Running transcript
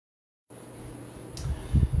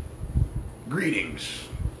Greetings,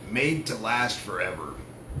 made to last forever.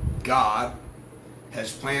 God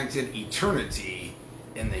has planted eternity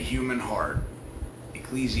in the human heart.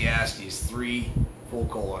 Ecclesiastes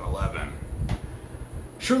 3:11.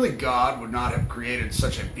 Surely God would not have created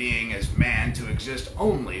such a being as man to exist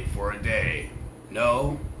only for a day.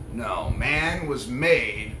 No, man was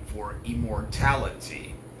made for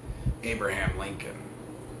immortality. Abraham Lincoln.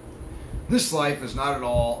 This life is not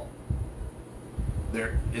all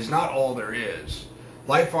there is.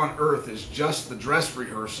 Life on earth is just the dress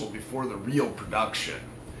rehearsal before the real production.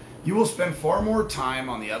 You will spend far more time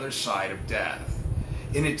on the other side of death,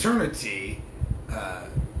 in eternity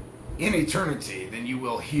than you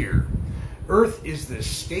will here. Earth is the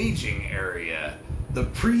staging area, the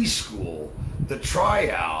preschool, the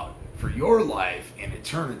tryout for your life in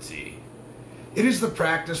eternity. It is the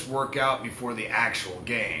practice workout before the actual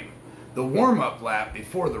game, the warm-up lap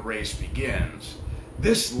before the race begins.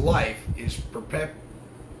 This life is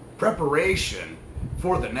preparation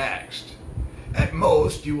for the next. At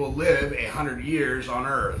most, you will live 100 years on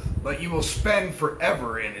earth, but you will spend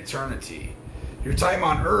forever in eternity. Your time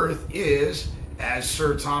on earth is, as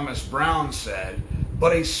Sir Thomas Browne said,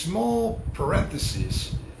 but a small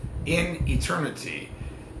parenthesis in eternity.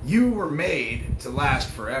 You were made to last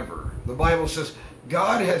forever. The Bible says,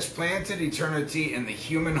 God has planted eternity in the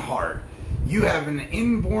human heart. You have an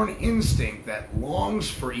inborn instinct that longs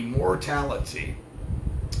for immortality.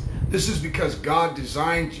 This is because God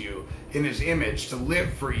designed you in His image to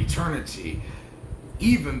live for eternity.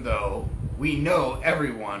 Even though we know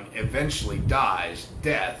everyone eventually dies,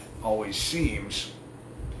 death always seems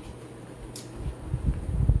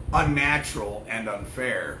unnatural and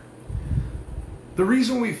unfair. The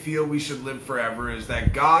reason we feel we should live forever is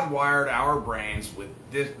that God wired our brains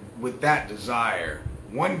with that desire.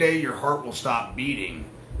 One day your heart will stop beating.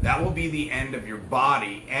 That will be the end of your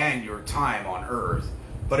body and your time on earth.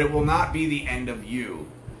 But it will not be the end of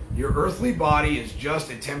you. Your earthly body is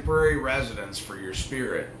just a temporary residence for your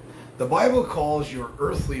spirit. The Bible calls your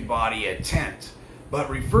earthly body a tent, but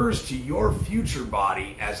refers to your future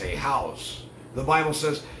body as a house. The Bible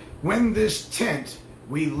says, when this tent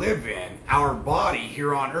we live in, our body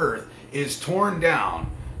here on earth, is torn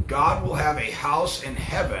down, God will have a house in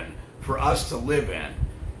heaven for us to live in,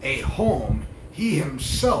 a home He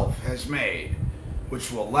Himself has made,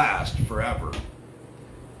 which will last forever.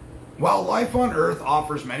 While life on earth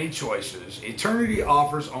offers many choices, eternity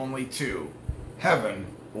offers only two: heaven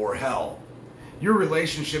or hell. Your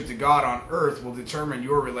relationship to God on earth will determine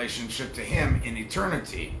your relationship to Him in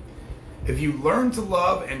eternity. If you learn to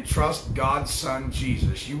love and trust God's Son,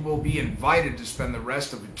 Jesus, you will be invited to spend the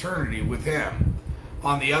rest of eternity with Him.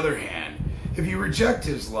 On the other hand, if you reject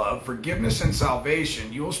His love, forgiveness, and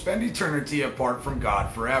salvation, you will spend eternity apart from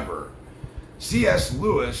God forever. C.S.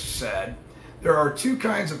 Lewis said, there are two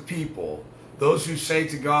kinds of people: those who say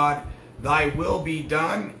to God, "Thy will be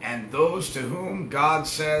done," and those to whom God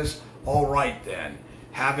says, "All right then,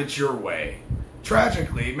 have it your way."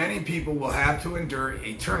 Tragically, many people will have to endure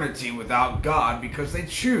eternity without God because they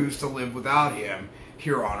choose to live without Him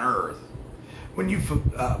here on earth. When you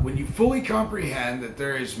fully comprehend that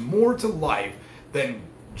there is more to life than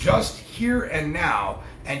just here and now,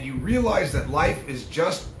 and you realize that life is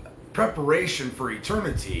just preparation for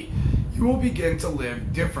eternity, you will begin to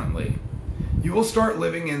live differently. You will start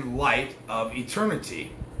living in light of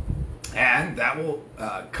eternity, and that will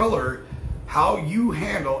color how you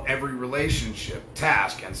handle every relationship,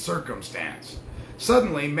 task, and circumstance.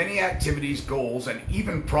 Suddenly, many activities, goals, and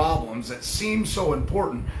even problems that seem so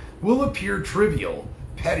important will appear trivial,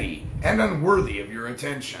 petty, and unworthy of your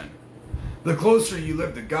attention. The closer you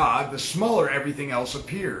live to God, the smaller everything else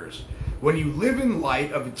appears. When you live in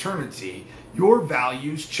light of eternity, your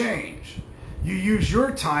values change. You use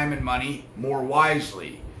your time and money more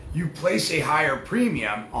wisely. You place a higher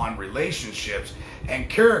premium on relationships and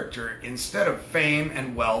character instead of fame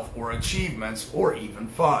and wealth or achievements or even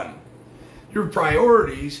fun. Your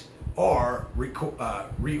priorities are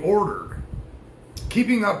reordered.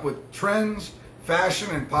 Keeping up with trends,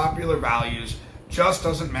 fashion, and popular values just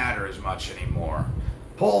doesn't matter as much anymore.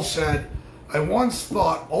 Paul said, I once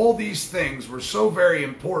thought all these things were so very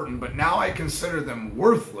important, but now I consider them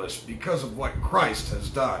worthless because of what Christ has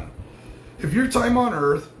done. If your time on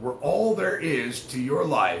earth were all there is to your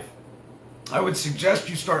life, I would suggest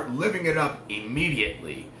you start living it up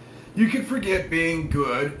immediately. You could forget being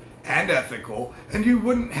good and ethical, and you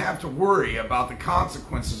wouldn't have to worry about the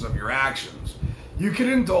consequences of your actions. You could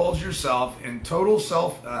indulge yourself in total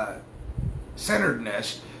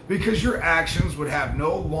self-centeredness because your actions would have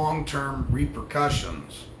no long-term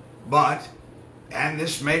repercussions. But, and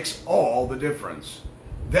this makes all the difference,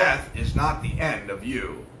 Death is not the end of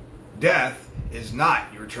you. Death is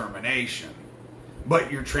not your termination,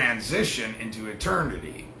 but your transition into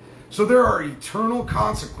eternity. So there are eternal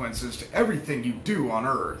consequences to everything you do on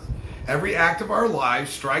earth. Every act of our lives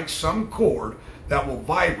strikes some chord that will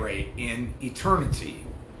vibrate in eternity.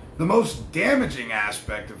 The most damaging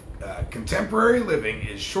aspect of contemporary living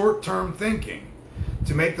is short-term thinking.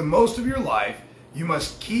 To make the most of your life, you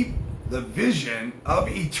must keep the vision of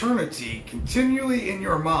eternity continually in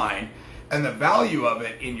your mind and the value of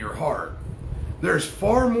it in your heart. There's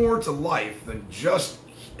far more to life than just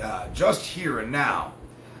here and now.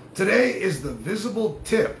 Today is the visible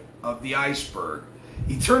tip of the iceberg.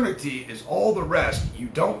 Eternity is all the rest you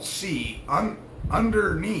don't see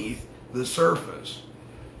underneath the surface.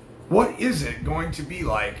 What is it going to be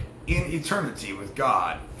like in eternity with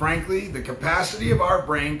God? Frankly, the capacity of our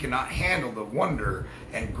brain cannot handle the wonder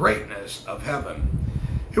and greatness of heaven.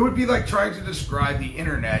 It would be like trying to describe the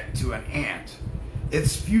internet to an ant.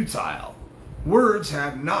 It's futile. Words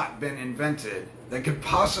have not been invented that could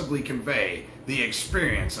possibly convey the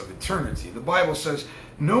experience of eternity. The Bible says,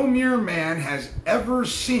 no mere man has ever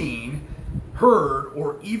seen, heard,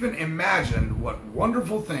 or even imagined what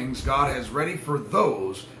wonderful things God has ready for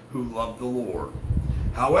those who love the Lord.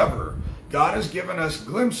 However, God has given us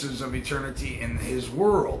glimpses of eternity in His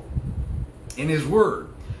world, in His Word.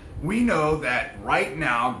 We know that right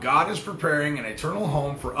now God is preparing an eternal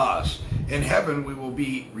home for us. In heaven, we will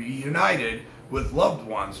be reunited with loved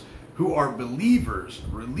ones who are believers,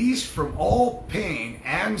 released from all pain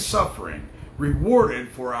and suffering, rewarded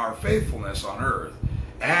for our faithfulness on earth,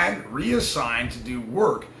 and reassigned to do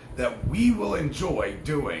work that we will enjoy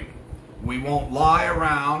doing. We won't lie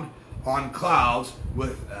around on clouds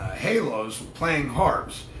with halos playing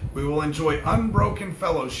harps. We will enjoy unbroken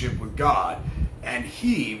fellowship with God, and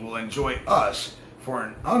He will enjoy us for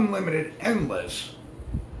an unlimited, endless,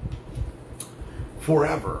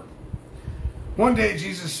 forever. One day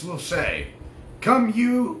Jesus will say, "Come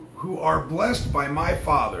you who are blessed by my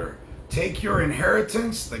Father, take your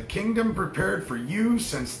inheritance, the kingdom prepared for you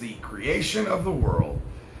since the creation of the world."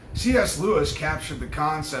 C.S. Lewis captured the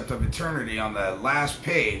concept of eternity on the last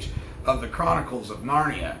page of the Chronicles of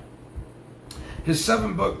Narnia. His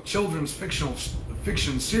 7-book children's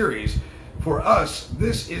fiction series. For us,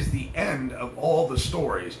 this is the end of all the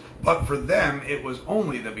stories, but for them it was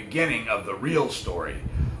only the beginning of the real story.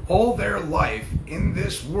 All their life in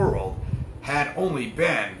this world had only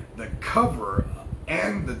been the cover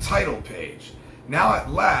and the title page. Now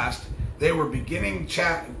at last they were beginning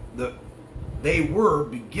chapter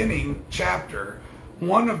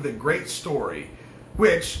 1 of the great story,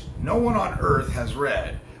 which no one on earth has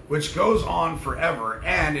read, which goes on forever,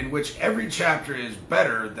 and in which every chapter is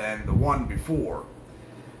better than the one before.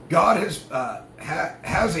 God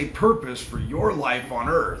has a purpose for your life on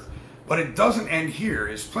earth, but it doesn't end here.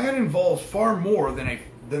 His plan involves far more than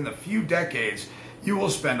the few decades you will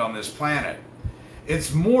spend on this planet.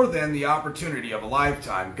 It's more than the opportunity of a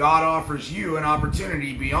lifetime. God offers you an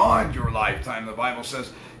opportunity beyond your lifetime. The Bible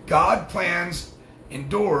says God plans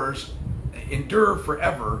endure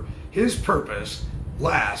forever. His purpose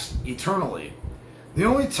lasts eternally. The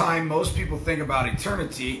only time most people think about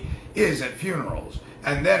eternity is at funerals,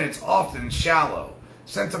 and then it's often shallow,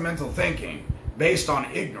 sentimental thinking based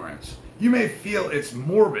on ignorance. You may feel it's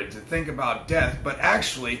morbid to think about death, but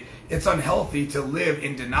actually it's unhealthy to live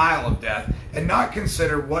in denial of death and not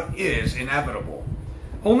consider what is inevitable.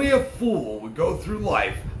 Only a fool would go through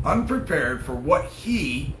life unprepared for what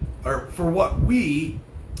we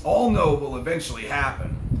all know will eventually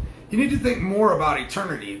happen. You need to think more about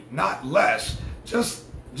eternity, not less, just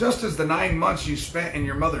as the 9 months you spent in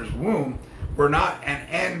your mother's womb were not an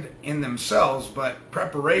end in themselves, but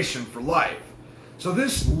preparation for life. So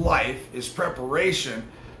this life is preparation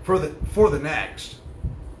for the next.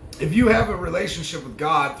 If you have a relationship with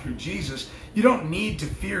God through Jesus, you don't need to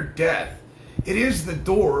fear death. It is the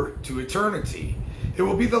door to eternity. It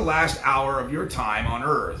will be the last hour of your time on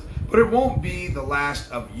earth, but it won't be the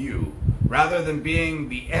last of you. Rather than being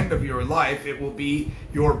the end of your life, it will be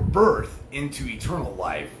your birth into eternal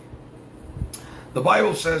life. The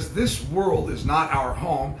Bible says this world is not our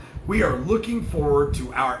home. We are looking forward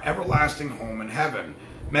to our everlasting home in heaven.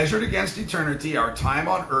 Measured against eternity, our time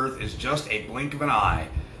on earth is just a blink of an eye,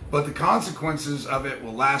 but the consequences of it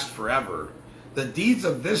will last forever. The deeds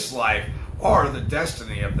of this life are the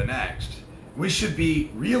destiny of the next. We should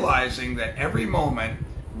be realizing that every moment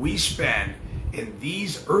we spend in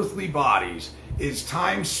these earthly bodies is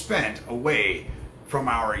time spent away from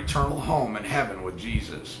our eternal home in heaven with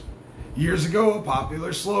Jesus. Years ago, a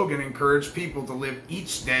popular slogan encouraged people to live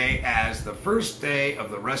each day as the first day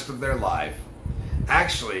of the rest of their life.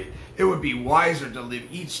 Actually, it would be wiser to live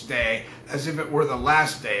each day as if it were the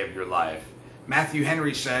last day of your life. Matthew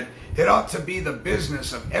Henry said, "It ought to be the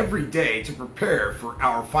business of every day to prepare for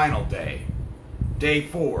our final day." Day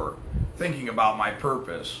 4, thinking about my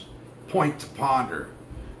purpose. Point to ponder.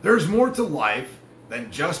 There's more to life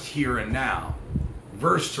than just here and now.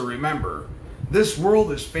 Verse to remember. This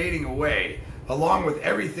world is fading away, along with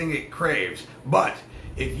everything it craves. But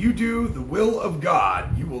if you do the will of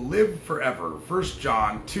God, you will live forever. 1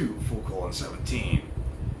 John 2:17.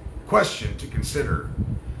 Question to consider.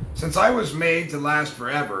 Since I was made to last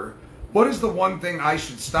forever, what is the one thing I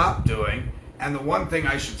should stop doing and the one thing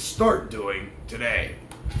I should start doing today?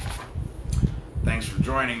 Thanks for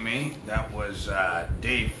joining me. That was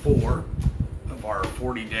day 4 of our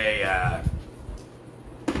 40-day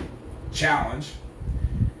challenge.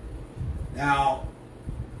 Now,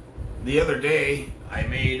 the other day I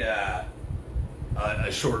made a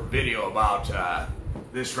short video about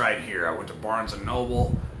this right here. I went to Barnes &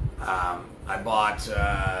 Noble. I bought,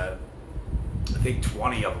 I think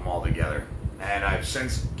 20 of them altogether. And I've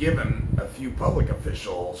since given a few public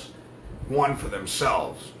officials one for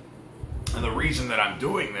themselves. And the reason that I'm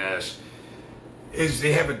doing this is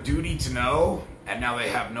they have a duty to know, and now they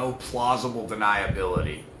have no plausible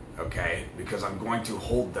deniability, okay? Because I'm going to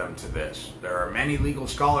hold them to this. There are many legal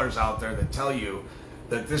scholars out there that tell you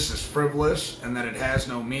that this is frivolous and that it has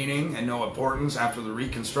no meaning and no importance after the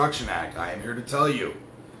Reconstruction Act. I am here to tell you.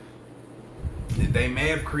 They may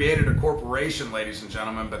have created a corporation, ladies and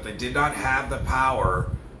gentlemen, but they did not have the power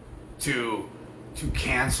to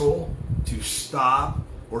cancel, to stop,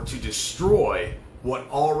 or to destroy what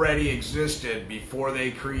already existed before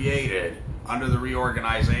they created, under the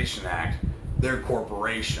Reorganization Act, their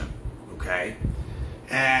corporation, okay?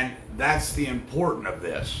 And that's the important of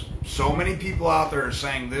this. So many people out there are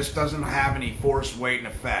saying this doesn't have any force, weight, and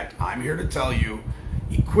effect. I'm here to tell you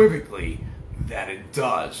equivocally that it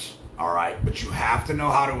does. All right, but you have to know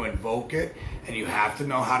how to invoke it, and you have to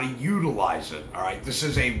know how to utilize it. All right, this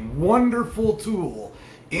is a wonderful tool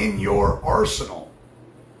in your arsenal.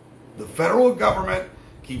 The federal government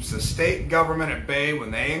keeps the state government at bay when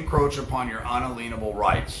they encroach upon your unalienable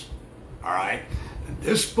rights. All right, and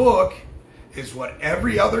this book is what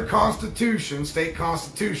every other constitution, state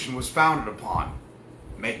constitution, was founded upon.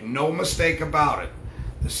 Make no mistake about it.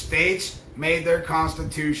 The states made their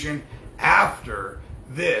constitution after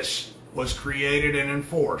this was created and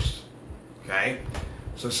enforced, okay?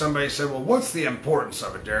 So somebody said, well, what's the importance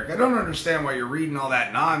of it, Derrick? I don't understand why you're reading all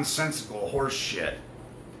that nonsensical horse shit.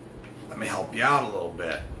 Let me help you out a little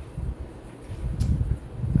bit.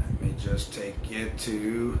 Let me just take you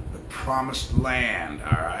to the promised land,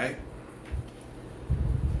 all right?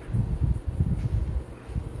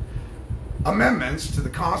 Amendments to the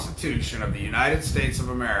Constitution of the United States of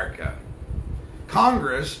America.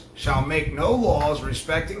 Congress shall make no laws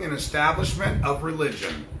respecting an establishment of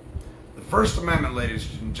religion. The First Amendment, ladies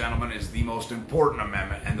and gentlemen, is the most important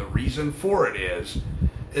amendment, and the reason for it is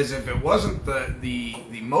if it wasn't the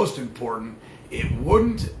most important, it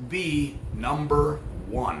wouldn't be number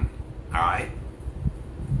 1. All right?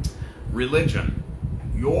 Religion.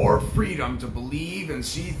 Your freedom to believe and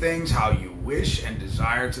see things how you wish and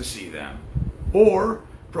desire to see them, or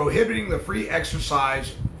prohibiting the free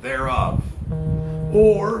exercise thereof,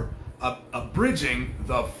 or abridging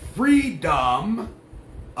the freedom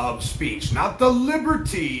of speech, not the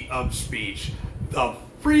liberty of speech, the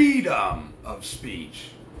freedom of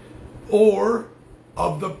speech, or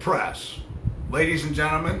of the press. Ladies and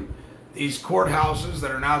gentlemen, these courthouses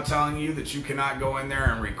that are now telling you that you cannot go in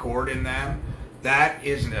there and record in them, that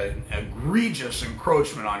is an egregious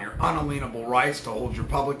encroachment on your unalienable rights to hold your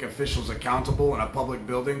public officials accountable in a public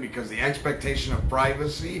building, because the expectation of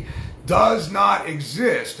privacy does not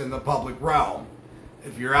exist in the public realm.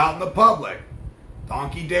 If you're out in the public,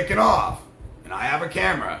 donkey dicking off, and I have a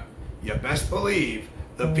camera, you best believe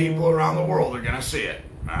the people around the world are going to see it,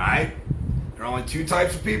 all right? There are only 2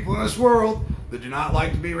 types of people in this world that do not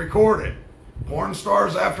like to be recorded. Porn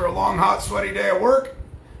stars after a long, hot, sweaty day of work,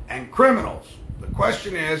 and criminals. The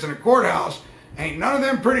question is, in a courthouse, ain't none of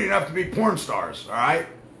them pretty enough to be porn stars, all right?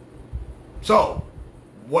 So,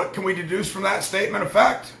 what can we deduce from that statement of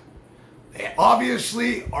fact? They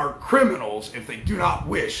obviously are criminals if they do not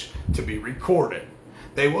wish to be recorded.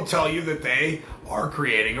 They will tell you that they are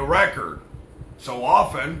creating a record. So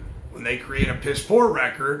often, when they create a piss poor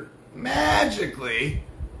record, magically,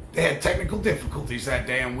 they had technical difficulties that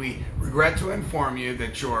day, and we regret to inform you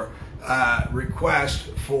that your request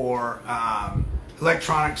for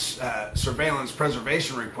electronic surveillance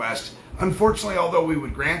preservation request, unfortunately, although we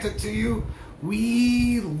would grant it to you,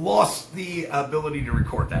 we lost the ability to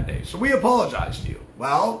record that day. So we apologize to you.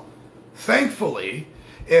 Well, thankfully,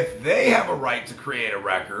 if they have a right to create a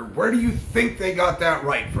record, where do you think they got that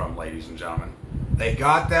right from, ladies and gentlemen? They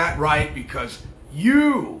got that right because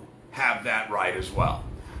you have that right as well.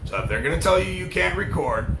 So if they're going to tell you you can't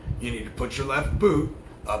record, you need to put your left boot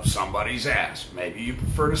up somebody's ass. Maybe you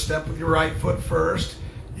prefer to step with your right foot first.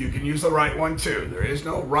 You can use the right one too. There is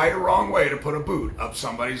no right or wrong way to put a boot up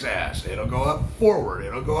somebody's ass. It'll go up forward.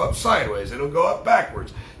 It'll go up sideways. It'll go up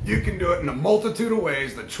backwards. You can do it in a multitude of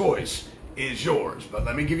ways. The choice is yours. But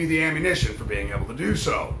let me give you the ammunition for being able to do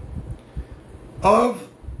so. Of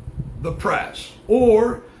the press,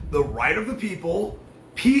 or the right of the people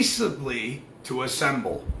peaceably to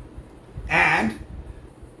assemble, and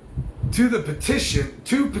to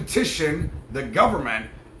petition the government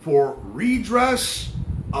for redress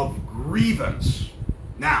of grievance.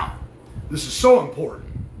 Now, this is so important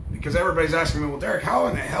because everybody's asking me, well, Derrick, how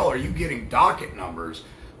in the hell are you getting docket numbers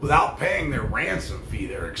without paying their ransom fee,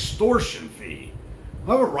 their extortion fee?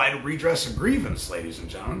 I have a right of redress of grievance, ladies and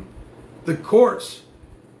gentlemen. The courts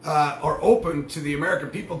are open to the American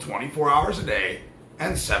people 24 hours a day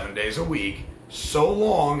and 7 days a week, so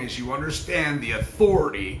long as you understand the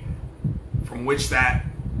authority from which that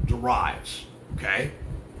derives, okay?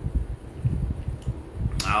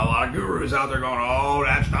 Now, a lot of gurus out there going, oh,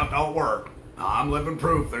 that stuff don't work. I'm living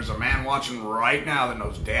proof. There's a man watching right now that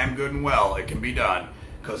knows damn good and well it can be done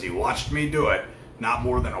because he watched me do it not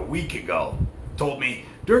more than a week ago. Told me,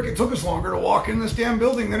 Derrick, it took us longer to walk in this damn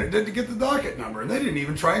building than it did to get the docket number, and they didn't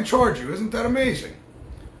even try and charge you. Isn't that amazing?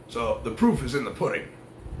 So the proof is in the pudding.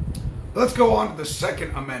 Let's go on to the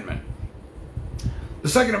Second Amendment. The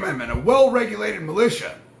Second Amendment, a well-regulated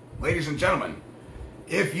militia, ladies and gentlemen,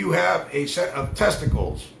 if you have a set of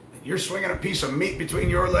testicles, you're swinging a piece of meat between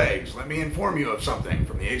your legs, let me inform you of something.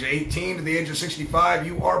 From the age of 18 to the age of 65,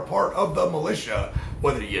 you are part of the militia,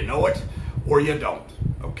 whether you know it or you don't,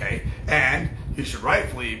 okay? And you should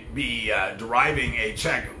rightfully be deriving a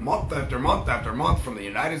check month after month after month from the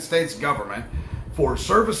United States government for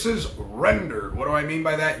services rendered. What do I mean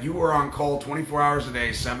by that? You are on call 24 hours a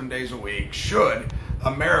day, 7 days a week. Should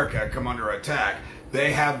America come under attack,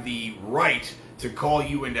 they have the right to call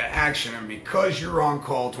you into action, and because you're on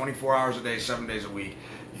call 24 hours a day, 7 days a week,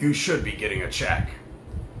 you should be getting a check.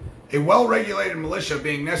 A well-regulated militia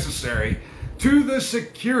being necessary to the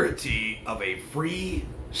security of a free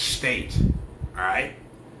state. All right?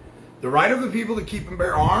 The right of the people to keep and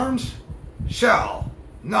bear arms shall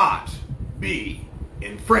not be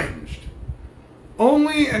infringed.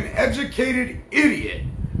 Only an educated idiot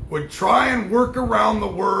would try and work around the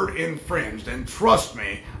word infringed, and trust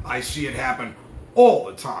me, I see it happen all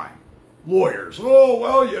the time. Lawyers, oh,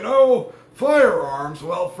 well, you know, firearms.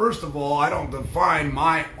 Well, first of all, I don't define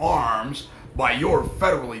my arms by your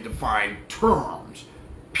federally defined terms,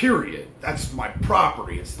 period. That's my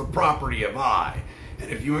property. It's the property of I.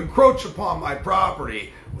 And if you encroach upon my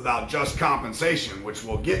property without just compensation, which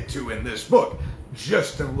we'll get to in this book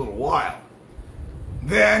just in a little while,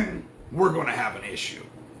 then we're going to have an issue.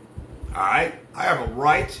 All right? I have a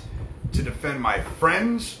right to defend my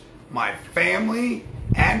friends, my family,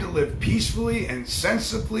 and to live peacefully and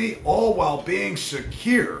sensibly, all while being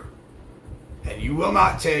secure. And you will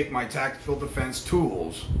not take my tactical defense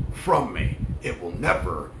tools from me. It will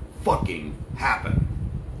never fucking happen.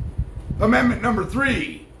 Amendment number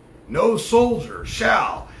 3, no soldier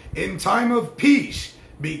shall, in time of peace,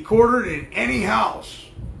 be quartered in any house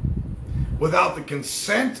without the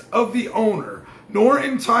consent of the owner, nor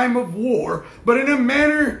in time of war, but in a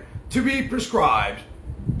manner to be prescribed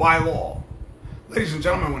by law. Ladies and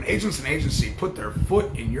gentlemen, when agents and agency put their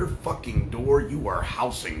foot in your fucking door, you are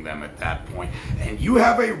housing them at that point. And you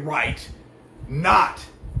have a right not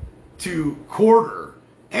to quarter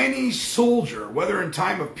any soldier, whether in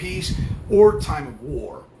time of peace or time of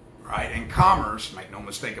war. Right? And commerce, make no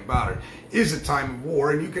mistake about it, is a time of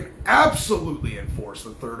war, and you can absolutely enforce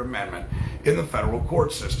the Third Amendment in the federal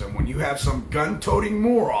court system when you have some gun-toting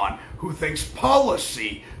moron who thinks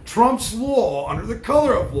policy trumps law under the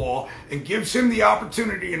color of law and gives him the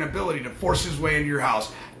opportunity and ability to force his way into your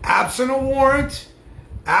house, absent a warrant,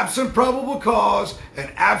 absent probable cause, and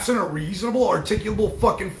absent a reasonable, articulable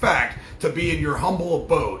fucking fact to be in your humble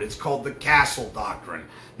abode. It's called the Castle Doctrine.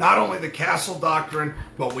 Not only the Castle Doctrine,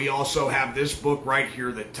 but we also have this book right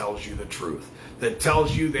here that tells you the truth, that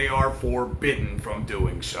tells you they are forbidden from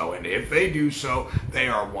doing so. And if they do so, they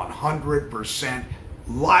are 100%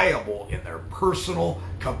 liable in their personal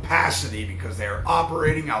capacity because they are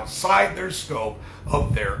operating outside their scope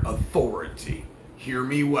of their authority. Hear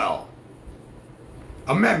me well.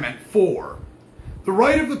 Amendment 4. The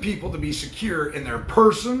right of the people to be secure in their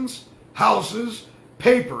persons, houses,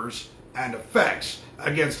 papers, and effects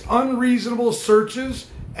against unreasonable searches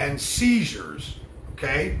and seizures,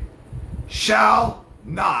 okay, shall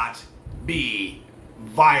not be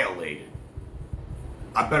violated.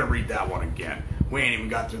 I better read that one again. We ain't even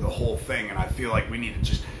got through the whole thing, and I feel like we need to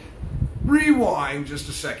just rewind just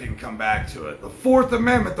a second and come back to it. The Fourth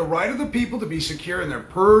Amendment, the right of the people to be secure in their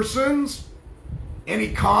persons,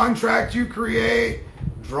 any contract you create,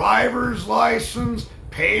 driver's license,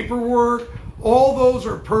 paperwork, all those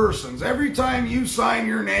are persons. Every time you sign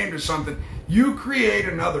your name to something, you create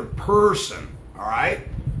another person, all right?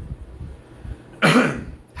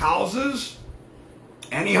 Houses,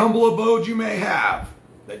 any humble abode you may have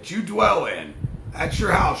that you dwell in, that's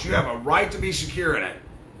your house. You have a right to be secure in it.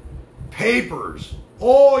 Papers,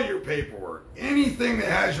 all your paperwork, anything that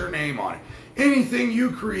has your name on it, anything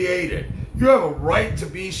you created, you have a right to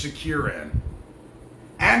be secure in.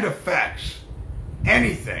 And effects,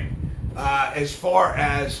 anything. As far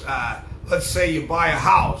as, let's say you buy a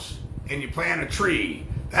house and you plant a tree,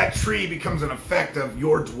 that tree becomes an effect of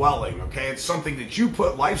your dwelling, okay? It's something that you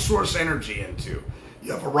put life source energy into.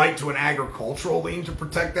 You have a right to an agricultural lien to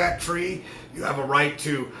protect that tree. You have a right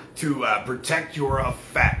to protect your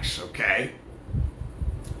effects, okay?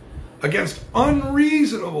 Against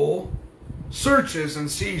unreasonable searches and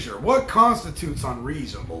seizure. What constitutes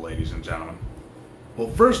unreasonable, ladies and gentlemen? Well,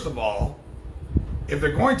 first of all, if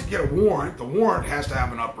they're going to get a warrant, the warrant has to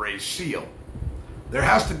have an upraised seal. There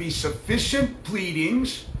has to be sufficient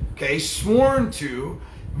pleadings, okay, sworn to,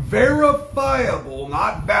 verifiable,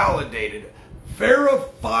 not validated,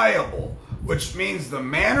 verifiable, which means the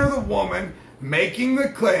man or the woman making the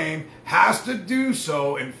claim has to do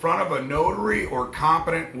so in front of a notary or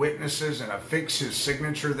competent witnesses and affix his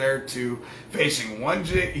signature thereto, facing 1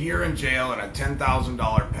 year in jail and a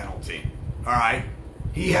 $10,000 penalty. All right?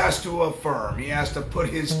 He has to affirm. He has to put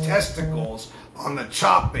his testicles on the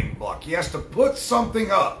chopping block. He has to put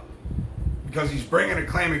something up because he's bringing a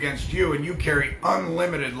claim against you and you carry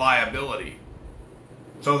unlimited liability.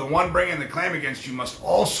 So the one bringing the claim against you must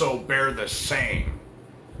also bear the same.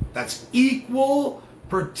 That's equal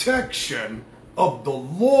protection of the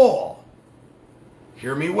law.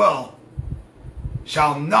 Hear me well.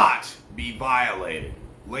 Shall not be violated.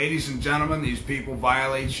 Ladies and gentlemen, these people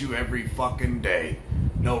violate you every fucking day.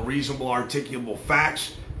 No reasonable articulable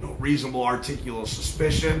facts, no reasonable articulable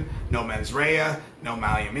suspicion, no mens rea, no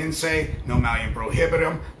malium inse, no malium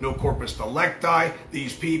prohibitum, no corpus delicti.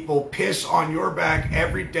 These people piss on your back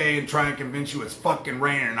every day and try and convince you it's fucking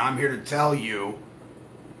raining, and I'm here to tell you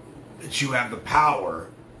that you have the power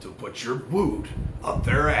to put your boot up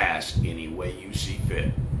their ass any way you see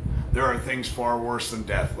fit. There are things far worse than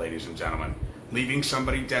death, ladies and gentlemen. Leaving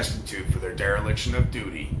somebody destitute for their dereliction of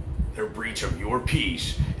duty, their breach of your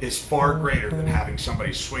peace, is far greater than having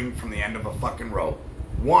somebody swing from the end of a fucking rope.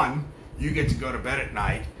 One, you get to go to bed at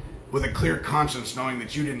night with a clear conscience knowing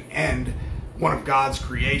that you didn't end one of God's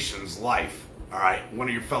creation's life, all right? One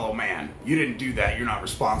of your fellow man. You didn't do that. You're not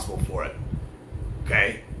responsible for it,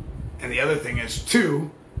 okay? And the other thing is, two,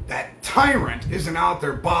 that tyrant isn't out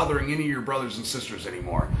there bothering any of your brothers and sisters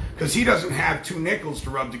anymore because he doesn't have 2 nickels to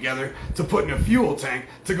rub together to put in a fuel tank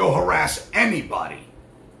to go harass anybody.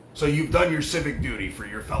 So you've done your civic duty for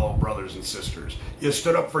your fellow brothers and sisters. You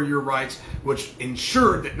stood up for your rights, which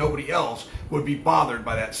ensured that nobody else would be bothered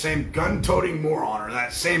by that same gun-toting moron or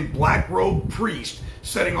that same black-robed priest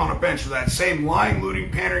sitting on a bench or that same lying,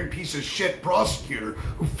 looting, pandering piece of shit prosecutor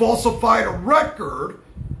who falsified a record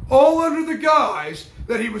all under the guise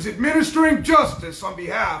that he was administering justice on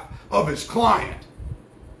behalf of his client.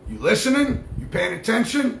 You listening? You paying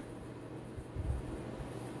attention?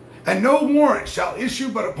 And no warrant shall issue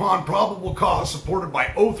but upon probable cause supported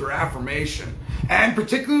by oath or affirmation, and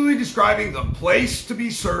particularly describing the place to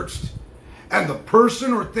be searched and the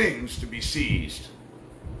person or things to be seized.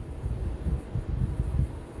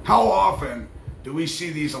 How often do we see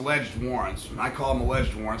these alleged warrants? And I call them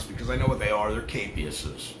alleged warrants because I know what they are. They're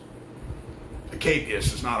capiouses. A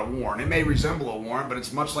capious is not a warrant. It may resemble a warrant, but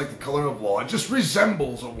it's much like the color of law. It just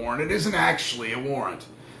resembles a warrant. It isn't actually a warrant.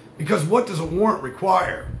 Because what does a warrant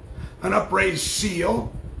require? An upraised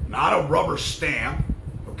seal, not a rubber stamp,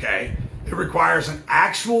 okay? It requires an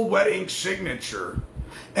actual wet ink signature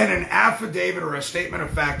and an affidavit or a statement of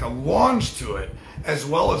fact launched to it, as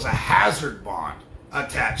well as a hazard bond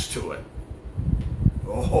attached to it.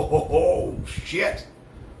 Oh, shit.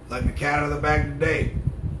 Letting the cat out of the bag today.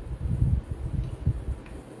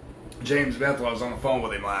 James Bethel, I was on the phone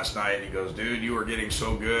with him last night, and he goes, dude, you are getting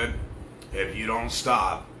so good. If you don't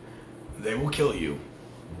stop, they will kill you.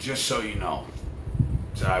 Just so you know.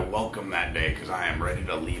 said, I welcome that day because I am ready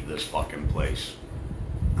to leave this fucking place.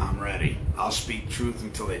 I'm ready. I'll speak truth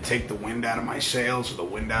until they take the wind out of my sails or the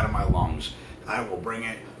wind out of my lungs. I will bring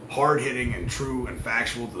it hard-hitting and true and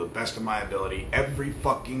factual to the best of my ability every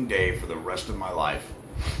fucking day for the rest of my life.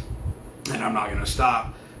 And I'm not going to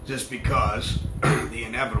stop just because the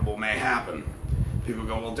inevitable may happen. People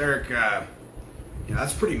go, well, Derrick,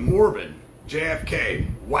 that's pretty morbid. JFK,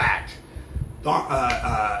 whacked.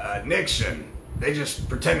 Nixon, they just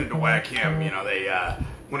pretended to whack him. They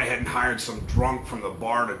went ahead and hired some drunk from the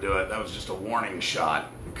bar to do it. That was just a warning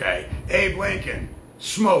shot, okay? Abe Lincoln,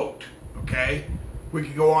 smoked, okay? We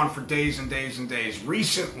could go on for days and days and days.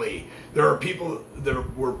 Recently, there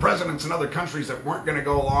were presidents in other countries that weren't going to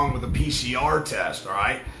go along with the PCR test, all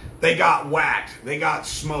right? They got whacked. They got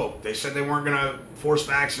smoked. They said they weren't going to force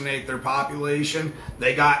vaccinate their population.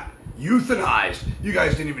 They got euthanized. You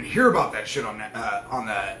guys didn't even hear about that shit on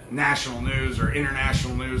the national news or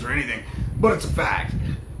international news or anything, but it's a fact.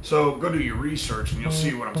 So go do your research and you'll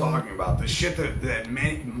see what I'm talking about. The shit that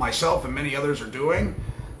myself and many others are doing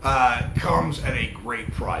comes at a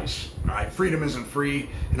great price. All right, freedom isn't free,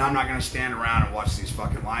 and I'm not going to stand around and watch these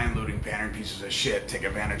fucking lying, looting, pandering pieces of shit take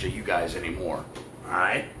advantage of you guys anymore. All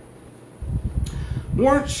right.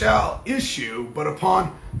 Warrant shall issue, but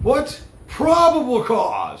upon what? Probable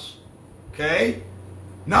cause. Okay?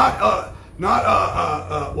 Well,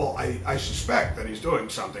 I suspect that he's doing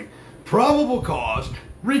something. Probable cause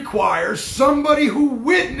requires somebody who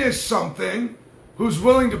witnessed something who's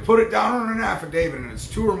willing to put it down on an affidavit, and it's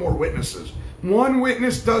 2 or more witnesses. 1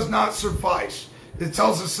 witness does not suffice. It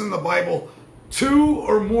tells us in the Bible, 2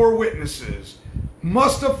 or more witnesses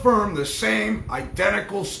must affirm the same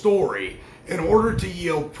identical story in order to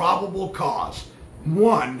yield probable cause.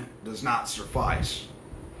 1 does not suffice.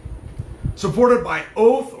 Supported by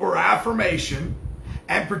oath or affirmation,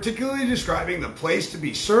 and particularly describing the place to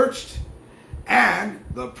be searched and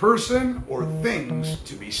the person or things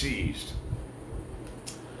to be seized.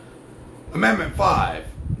 Amendment 5.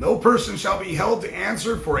 No person shall be held to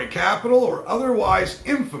answer for a capital or otherwise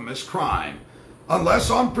infamous crime, unless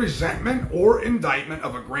on presentment or indictment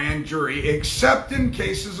of a grand jury, except in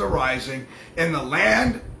cases arising in the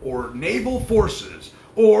land or naval forces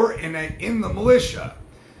or in the militia,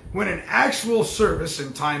 when in actual service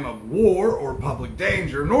in time of war or public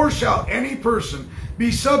danger, nor shall any person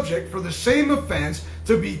be subject for the same offense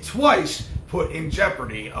to be twice put in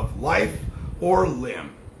jeopardy of life or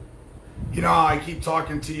limb. You know, I keep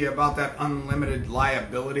talking to you about that unlimited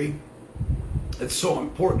liability. It's so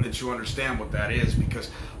important that you understand what that is, because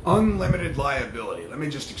unlimited liability, let me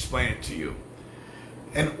just explain it to you.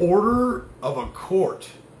 An order of a court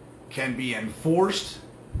can be enforced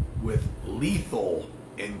with lethal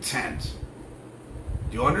intent.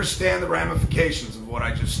 Do you understand the ramifications of what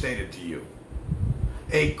I just stated to you?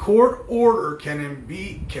 A court order can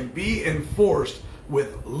be enforced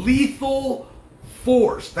with lethal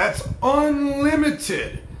force. That's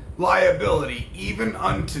unlimited liability, even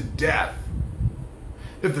unto death.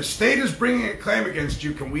 If the state is bringing a claim against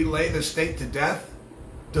you, can we lay the state to death?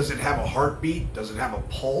 Does it have a heartbeat? Does it have a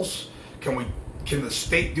pulse? Can the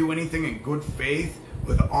state do anything in good faith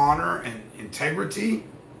with honor and integrity?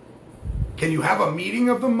 Can you have a meeting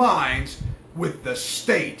of the minds with the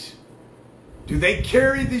state? Do they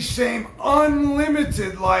carry the same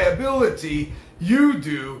unlimited liability you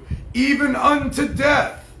do, even unto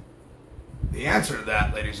death? The answer to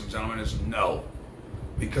that, ladies and gentlemen, is no.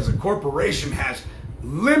 Because a corporation has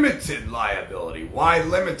limited liability. Why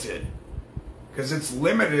limited? Because it's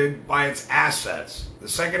limited by its assets. The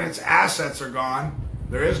second its assets are gone,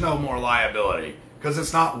 there is no more liability, because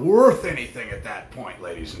it's not worth anything at that point,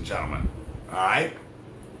 ladies and gentlemen. All right?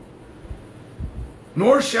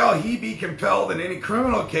 Nor shall he be compelled in any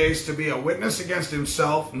criminal case to be a witness against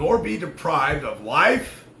himself, nor be deprived of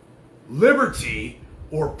life, liberty,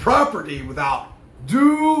 or property without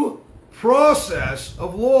due process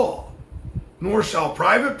of law. Nor shall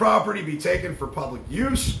private property be taken for public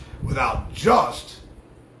use without just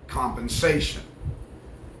compensation.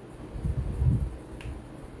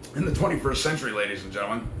 In the 21st century, ladies and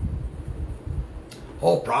gentlemen,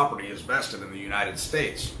 all property is vested in the United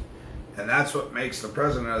States. And that's what makes the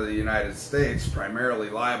President of the United States primarily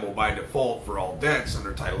liable by default for all debts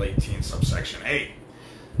under Title 18, subsection 8.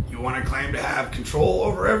 You want to claim to have control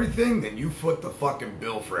over everything? Then you foot the fucking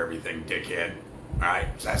bill for everything, dickhead. All right?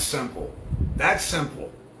 It's that simple. That's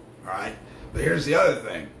simple. All right? But here's the other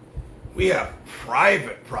thing. We have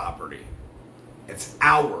private property. It's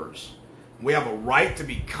ours. We have a right to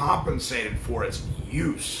be compensated for its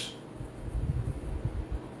use.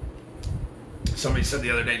 Somebody said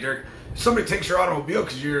the other day, Derrick, somebody takes your automobile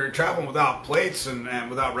because you're traveling without plates and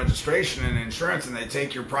without registration and insurance, and they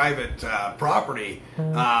take your private property,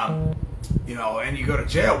 you know, and you go to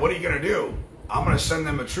jail, what are you going to do? I'm going to send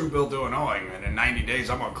them a true bill due and owing, and in 90 days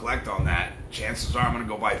I'm going to collect on that. Chances are I'm going to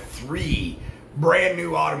go buy 3 brand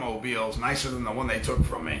new automobiles nicer than the one they took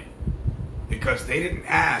from me, because they didn't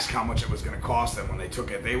ask how much it was going to cost them when they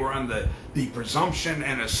took it. They were under the presumption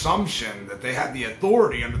and assumption that they had the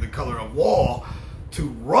authority under the color of law to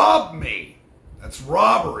rob me. That's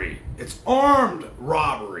robbery. It's armed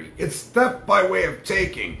robbery. It's theft by way of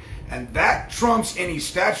taking. And that trumps any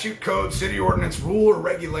statute, code, city ordinance, rule, or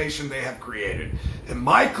regulation they have created. And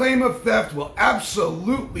my claim of theft will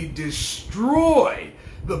absolutely destroy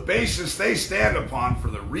the basis they stand upon for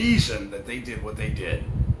the reason that they did what they did.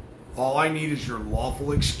 All I need is your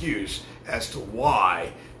lawful excuse as to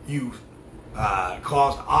why you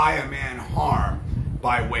caused I, a man, harm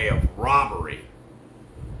by way of robbery.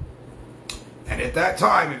 And at that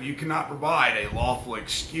time, if you cannot provide a lawful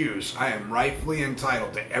excuse, I am rightfully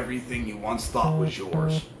entitled to everything you once thought was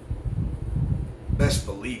yours. Best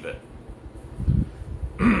believe it.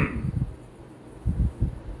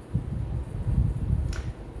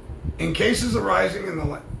 In cases arising in the...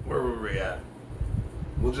 Where were we at?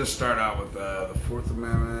 We'll just start out with the Fourth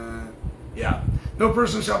Amendment. Yeah. No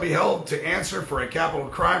person shall be held to answer for a capital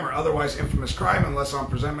crime or otherwise infamous crime unless on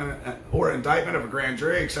presentment or indictment of a grand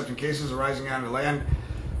jury, except in cases arising out of the land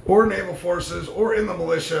or naval forces or in the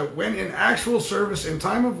militia when in actual service in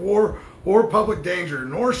time of war or public danger.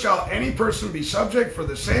 Nor shall any person be subject for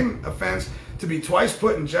the same offense to be twice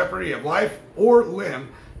put in jeopardy of life or limb,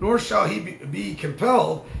 nor shall he be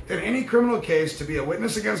compelled in any criminal case to be a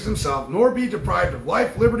witness against himself, nor be deprived of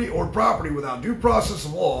life, liberty, or property without due process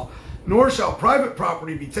of law, nor shall private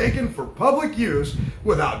property be taken for public use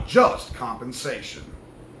without just compensation.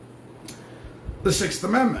 The Sixth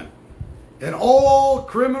Amendment. In all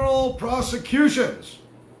criminal prosecutions,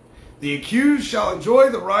 the accused shall enjoy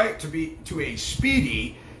the right to a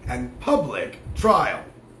speedy and public trial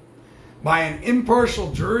by an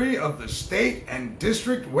impartial jury of the state and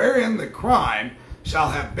district wherein the crime shall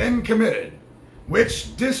have been committed,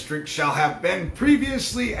 which district shall have been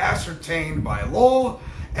previously ascertained by law,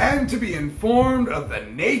 and to be informed of the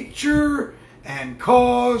nature and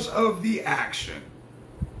cause of the action.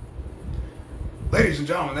 Ladies and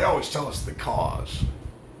gentlemen, they always tell us the cause.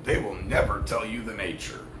 They will never tell you the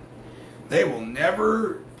nature. They will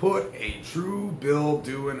never put a true bill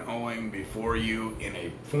due and owing before you in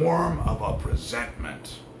a form of a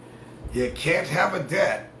presentment. You can't have a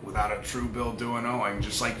debt without a true bill due and owing,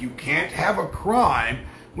 just like you can't have a crime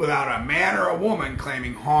without a man or a woman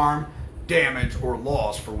claiming harm, damage, or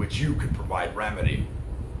loss for which you could provide remedy.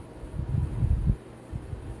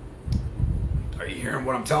 Are you hearing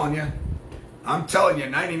what I'm telling you? I'm telling you,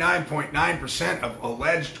 99.9% of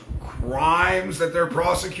alleged crimes that they're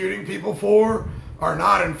prosecuting people for are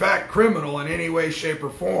not in fact criminal in any way, shape, or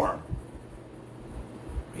form.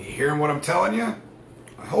 Are you hearing what I'm telling you?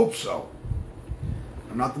 I hope so.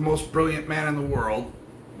 I'm not the most brilliant man in the world.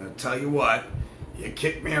 I'm going to tell you what, you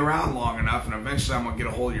kick me around long enough and eventually I'm going to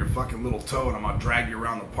get a hold of your fucking little toe and I'm going to drag you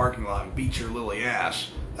around the parking lot and beat your lily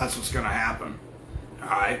ass. That's what's going to happen.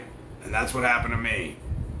 Alright? And that's what happened to me.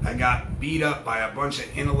 I got beat up by a bunch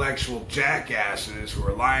of intellectual jackasses who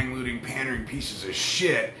are lying, looting, pandering pieces of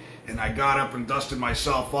shit, and I got up and dusted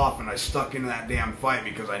myself off and I stuck into that damn fight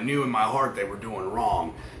because I knew in my heart they were doing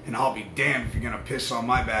wrong. And I'll be damned if you're going to piss on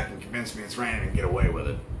my back and convince me it's raining and get away with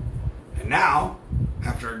it. And now,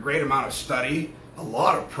 after a great amount of study, a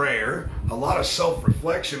lot of prayer, a lot of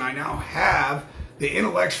self-reflection, I now have the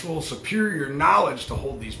intellectual superior knowledge to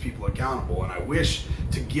hold these people accountable, and I wish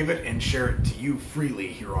to give it and share it to you freely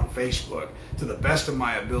here on Facebook to the best of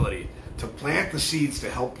my ability to plant the seeds to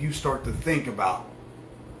help you start to think about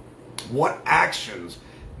what actions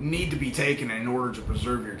need to be taken in order to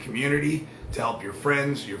preserve your community, to help your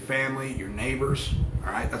friends, your family, your neighbors.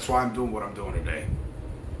 All right, that's why I'm doing what I'm doing today.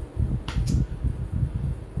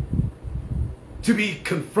 To be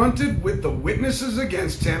confronted with the witnesses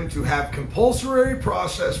against him, to have compulsory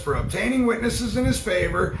process for obtaining witnesses in his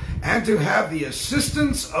favor, and to have the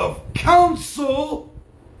assistance of counsel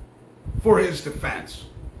for his defense.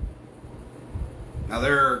 Now,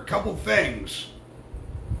 there are a couple things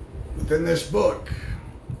within this book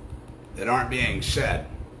that aren't being said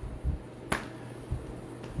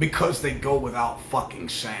because they go without fucking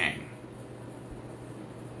saying.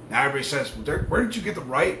 Now everybody says, well, Derrick, where did you get the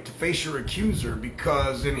right to face your accuser?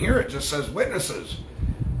 Because in here it just says witnesses.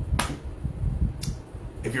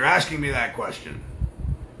 If you're asking me that question,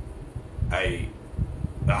 it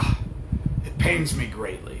pains me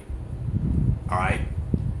greatly. All right?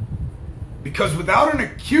 Because without an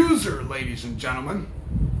accuser, ladies and gentlemen,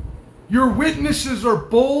 your witnesses are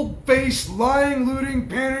bold-faced, lying, looting,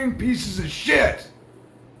 pandering pieces of shit.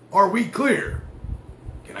 Are we clear?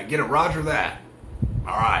 Can I get a roger that?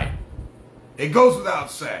 All right. It goes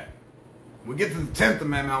without saying. We get to the 10th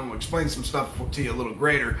Amendment, I'm going to explain some stuff to you a little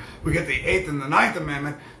greater. We get the 8th and the 9th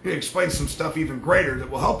Amendment, we explain some stuff even greater that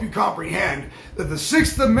will help you comprehend that the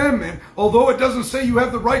 6th Amendment, although it doesn't say you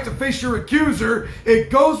have the right to face your accuser, it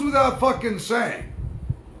goes without fucking saying.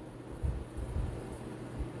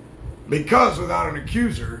 Because without an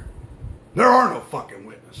accuser, there are no fucking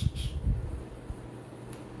witnesses.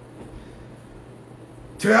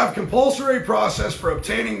 To have compulsory process for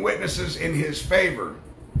obtaining witnesses in his favor,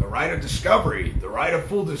 the right of discovery, the right of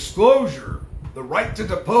full disclosure, the right to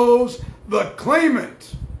depose the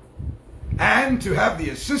claimant, and to have the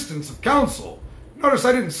assistance of counsel. Notice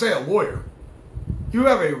I didn't say a lawyer. You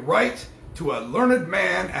have a right to a learned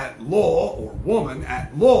man at law, or woman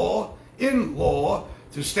at law, in law,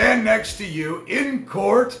 to stand next to you in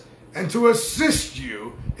court and to assist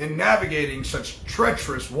you in navigating such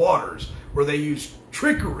treacherous waters where they use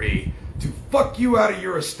trickery to fuck you out of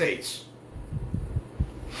your estates.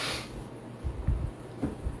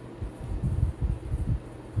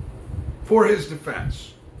 For his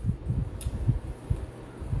defense.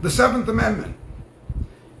 The 7th Amendment.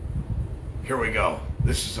 Here we go.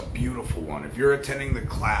 This is a beautiful one. If you're attending the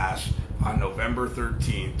class on November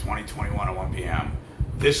 13th, 2021 at 1 p.m.,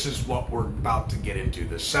 this is what we're about to get into.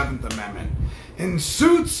 The 7th Amendment. In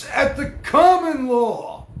suits at the common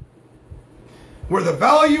law, where the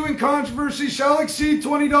value in controversy shall exceed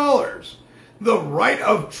 $20, the right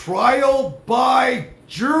of trial by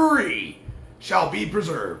jury shall be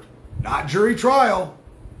preserved. Not jury trial.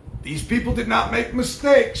 These people did not make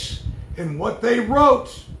mistakes in what they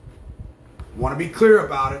wrote. I want to be clear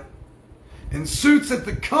about it. In suits at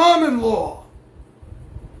the common law.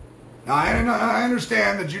 Now, I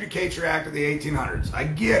understand the Judicature Act of the 1800s. I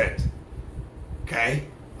get it. Okay?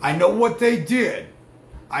 I know what they did.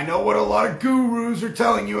 I know what a lot of gurus are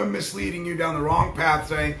telling you and misleading you down the wrong path,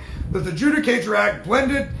 saying that the Judicature Act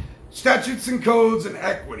blended statutes and codes and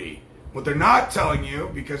equity. What they're not telling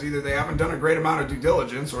you, because either they haven't done a great amount of due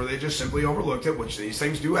diligence or they just simply overlooked it, which these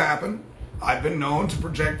things do happen. I've been known to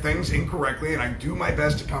project things incorrectly, and I do my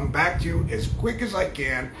best to come back to you as quick as I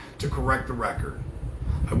can to correct the record.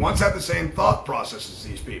 I once had the same thought process as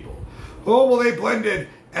these people. Oh, well, they blended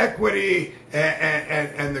equity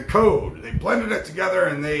and the code. They blended it together,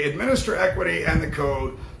 and they administer equity and the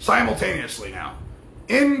code simultaneously now.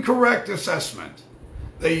 Incorrect assessment.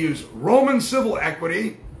 They use Roman civil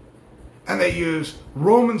equity, and they use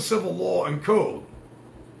Roman civil law and code.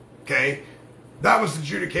 Okay? That was the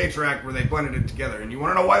Judicature Act where they blended it together. And you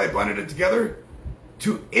want to know why they blended it together?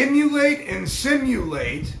 To emulate and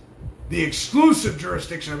simulate the exclusive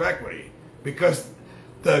jurisdiction of equity. Because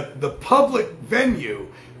the public venue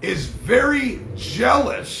is very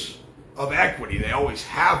jealous of equity. They always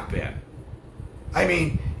have been. I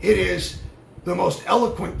mean, it is the most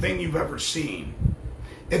eloquent thing you've ever seen.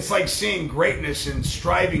 It's like seeing greatness and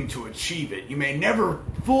striving to achieve it. You may never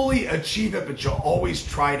fully achieve it, but you'll always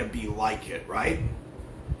try to be like it, right?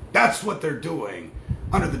 That's what they're doing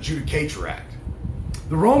under the Judicature Act.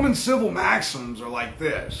 The Roman civil maxims are like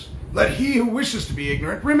this. Let he who wishes to be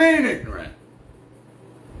ignorant remain ignorant.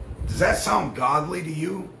 Does that sound godly to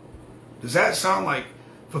you? Does that sound like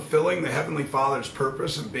fulfilling the Heavenly Father's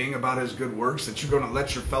purpose and being about his good works, that you're going to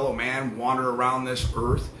let your fellow man wander around this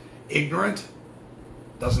earth ignorant?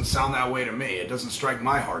 Doesn't sound that way to me. It doesn't strike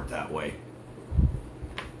my heart that way.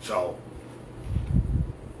 So,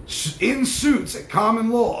 in suits at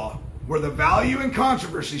common law, where the value in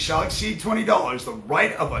controversy shall exceed $20, the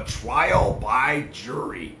right of a trial by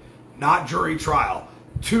jury, not jury trial,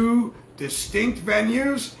 two distinct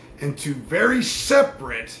venues and two very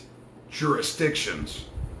separate jurisdictions,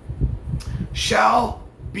 shall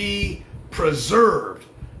be preserved.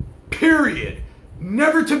 Period.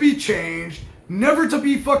 Never to be changed. Never to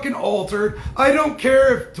be fucking altered. I don't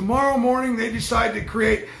care if tomorrow morning they decide to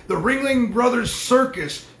create the Ringling Brothers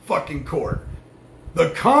Circus fucking court.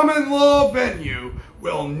 The common law venue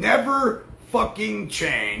will never fucking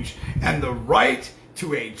change, and the right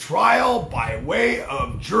to a trial by way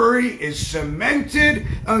of jury is cemented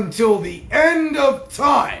until the end of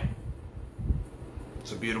time.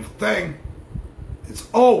 It's a beautiful thing. It's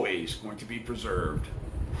always going to be preserved.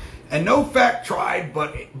 And no fact tried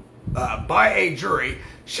but by a jury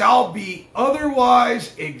shall be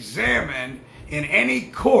otherwise examined in any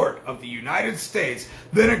court of the United States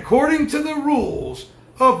than according to the rules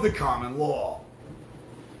of the common law.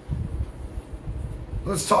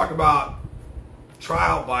 Let's talk about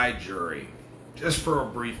trial by jury, just for a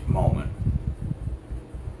brief moment.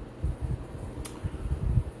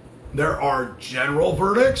 There are general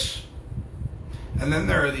verdicts, and then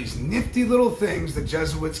there are these nifty little things the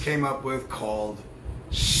Jesuits came up with called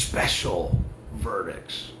special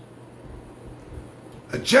verdicts.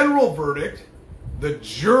 A general verdict, the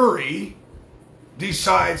jury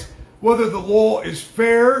decides whether the law is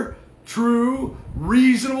fair, true,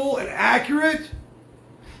 reasonable, and accurate,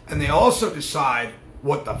 and they also decide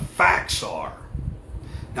what the facts are.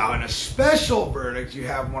 Now, in a special verdict, you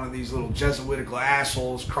have one of these little Jesuitical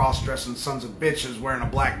assholes, cross-dressing sons of bitches wearing a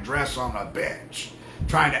black dress on a bench,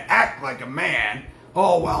 trying to act like a man,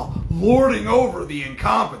 all while lording over the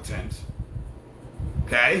incompetent,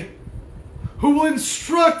 okay, who will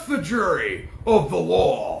instruct the jury of the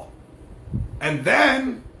law, and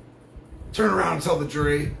then turn around and tell the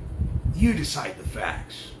jury, you decide the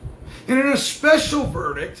facts. And in a special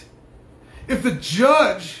verdict, if the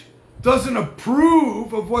judge doesn't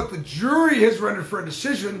approve of what the jury has rendered for a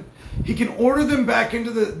decision, he can order them back into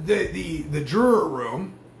the juror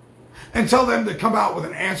room and tell them to come out with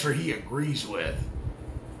an answer he agrees with.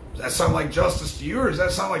 Does that sound like justice to you, or does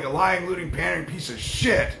that sound like a lying, looting, pandering piece of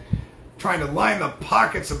shit trying to line the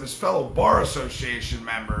pockets of his fellow bar association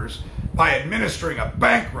members by administering a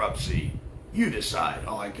bankruptcy? You decide.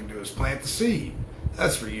 All I can do is plant the seed.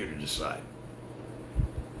 That's for you to decide.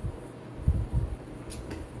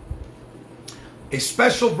 A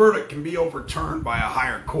special verdict can be overturned by a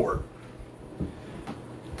higher court.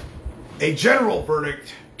 A general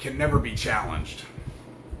verdict can never be challenged.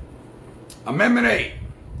 Amendment 8.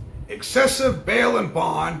 Excessive bail and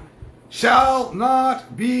bond shall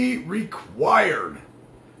not be required,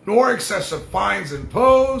 nor excessive fines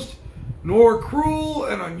imposed, nor cruel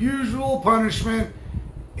and unusual punishment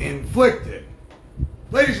inflicted.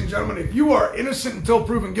 Ladies and gentlemen, if you are innocent until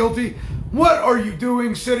proven guilty, what are you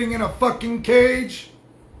doing sitting in a fucking cage?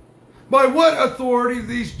 By what authority do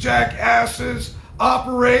these jackasses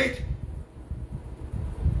operate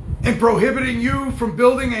in prohibiting you from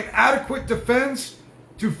building an adequate defense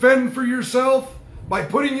to fend for yourself? By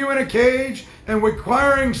putting you in a cage and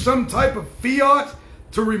requiring some type of fiat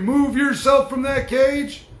to remove yourself from that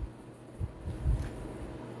cage?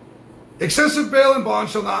 Excessive bail and bond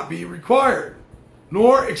shall not be required,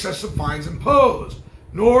 nor excessive fines imposed,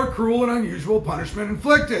 nor cruel and unusual punishment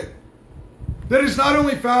inflicted. That is not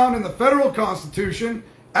only found in the federal Constitution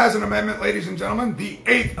as an amendment, ladies and gentlemen, the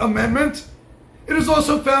 8th Amendment, it is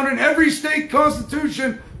also found in every state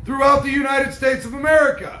constitution throughout the United States of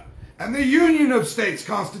America, and the Union of States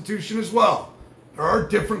Constitution as well. There are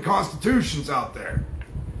different constitutions out there,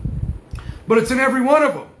 but it's in every one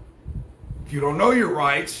of them. If you don't know your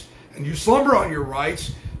rights and you slumber on your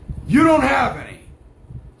rights, you don't have any.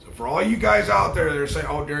 For all you guys out there that are saying,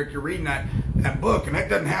 oh, Derrick, you're reading that book and that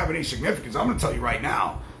doesn't have any significance, I'm going to tell you right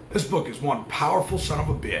now, this book is one powerful son of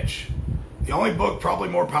a bitch. The only book probably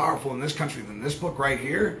more powerful in this country than this book right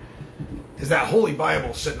here is that Holy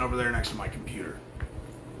Bible sitting over there next to my computer.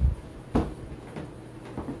 And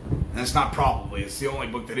it's not probably, it's the only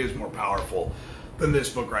book that is more powerful than this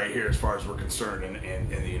book right here as far as we're concerned in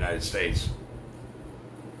the United States.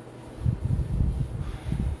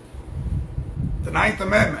 The 9th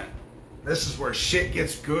Amendment. This is where shit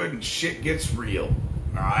gets good and shit gets real.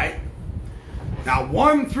 Alright? Now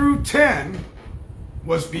 1 through 10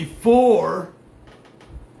 was before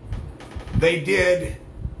they did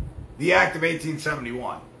the Act of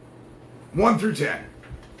 1871. 1 through 10.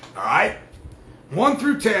 Alright? 1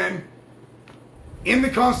 through 10 in the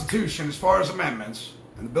Constitution as far as amendments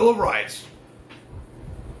and the Bill of Rights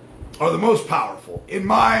are the most powerful, in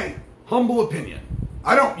my humble opinion.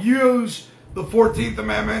 I don't use the 14th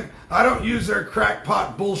Amendment. I don't use their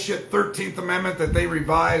crackpot bullshit 13th Amendment that they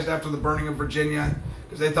revised after the burning of Virginia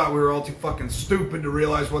because they thought we were all too fucking stupid to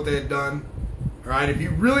realize what they had done. All right, if you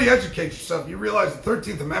really educate yourself, you realize the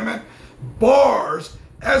 13th Amendment bars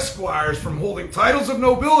esquires from holding titles of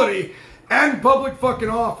nobility and public fucking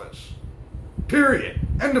office. Period.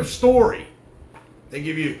 End of story. They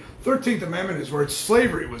give you 13th Amendment is where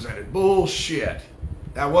slavery was ended. Bullshit.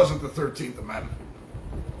 That wasn't the 13th Amendment.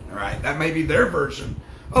 All right, that may be their version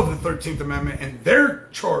of the 13th Amendment and their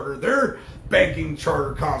charter, their banking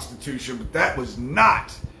charter constitution, but that was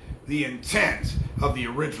not the intent of the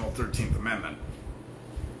original 13th Amendment.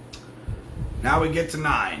 Now we get to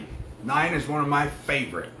 9. 9 is one of my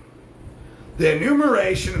favorite. The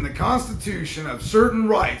enumeration in the Constitution of certain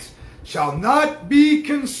rights shall not be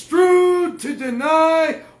construed to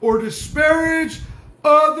deny or disparage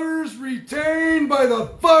others retained by the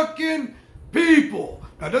fucking people.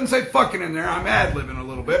 Now, it doesn't say fucking in there. I'm ad-libbing a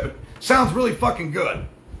little bit, but it sounds really fucking good.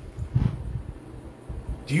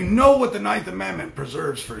 Do you know what the Ninth Amendment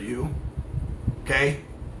preserves for you? Okay?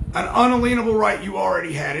 An unalienable right you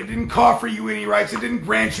already had. It didn't offer you any rights. It didn't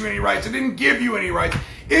grant you any rights. It didn't give you any rights.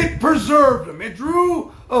 It preserved them. It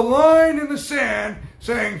drew a line in the sand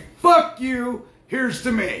saying, fuck you, here's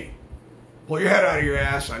to me. Pull your head out of your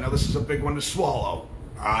ass. I know this is a big one to swallow.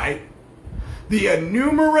 All right? The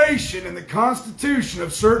enumeration in the Constitution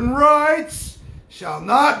of certain rights shall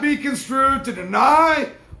not be construed to deny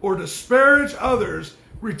or disparage others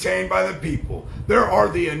retained by the people. There are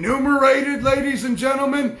the enumerated, ladies and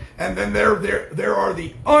gentlemen, and then there are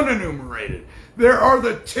the unenumerated. There are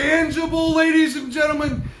the tangible, ladies and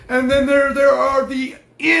gentlemen, and then there are the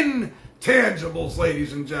intangibles,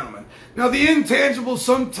 ladies and gentlemen. Now, the intangibles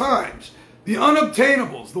sometimes, the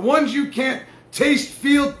unobtainables, the ones you can't taste,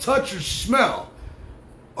 feel, touch, or smell,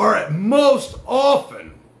 are at most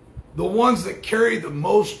often the ones that carry the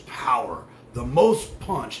most power, the most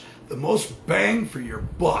punch, the most bang for your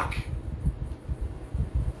buck.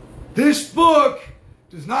 This book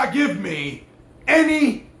does not give me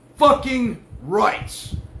any fucking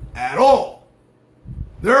rights at all.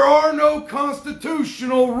 There are no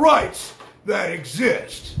constitutional rights that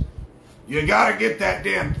exist. You gotta get that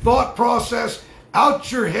damn thought process out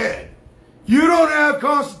your head. You don't have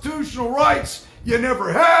constitutional rights. You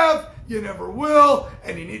never have, you never will,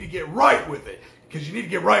 and you need to get right with it. Because you need to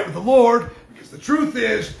get right with the Lord. Because the truth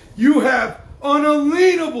is, you have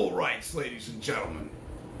unalienable rights, ladies and gentlemen.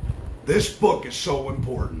 This book is so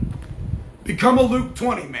important. Become a Luke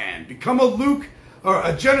 20 man. Become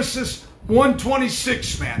a Genesis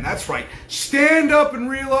 1:26 man. That's right. Stand up and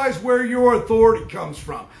realize where your authority comes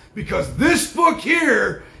from. Because this book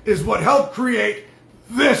here is what helped create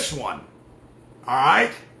this one. All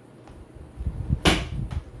right?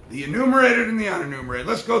 The enumerated and the unenumerated.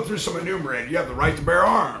 Let's go through some enumerated. You have the right to bear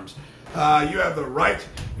arms. You have the right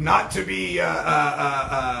not to be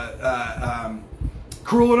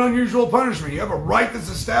cruel and unusual punishment. You have a right that's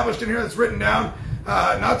established in here that's written down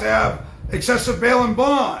not to have excessive bail and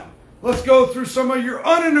bond. Let's go through some of your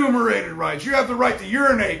unenumerated rights. You have the right to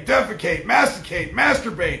urinate, defecate, masticate,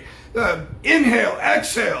 masturbate, inhale,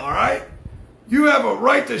 exhale, all right? You have a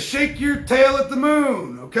right to shake your tail at the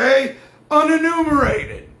moon, okay?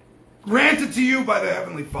 Unenumerated. Granted to you by the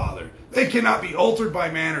Heavenly Father. They cannot be altered by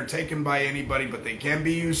man or taken by anybody, but they can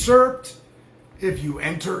be usurped if you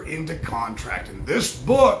enter into contract. And this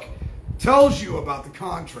book tells you about the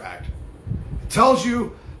contract. It tells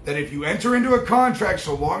you that if you enter into a contract,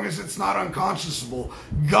 so long as it's not unconscionable,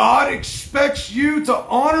 God expects you to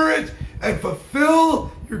honor it and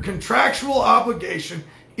fulfill your contractual obligation,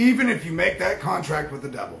 even if you make that contract with the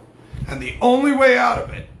devil. And the only way out of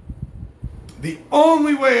it, the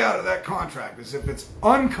only way out of that contract is if it's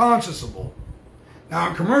unconscionable. Now,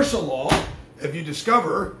 in commercial law, if you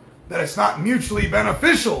discover that it's not mutually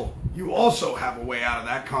beneficial, you also have a way out of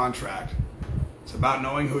that contract. It's about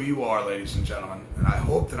knowing who you are, ladies and gentlemen. And I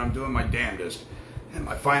hope that I'm doing my damnedest and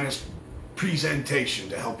my finest presentation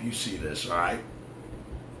to help you see this, all right?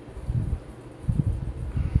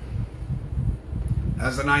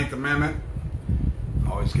 As the Ninth Amendment,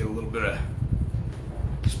 I always get a little bit of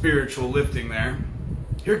spiritual lifting there.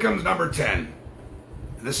 Here comes number 10.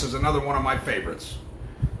 And this is another one of my favorites.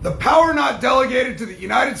 The power not delegated to the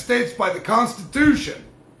United States by the Constitution.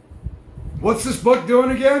 What's this book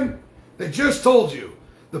doing again? They just told you.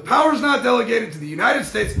 The power is not delegated to the United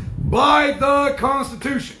States by the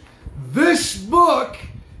Constitution. This book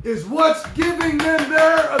is what's giving them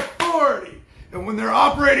their authority. And when they're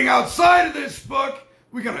operating outside of this book,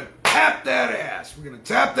 we're going to tap that ass. We're going to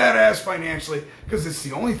tap that ass financially because it's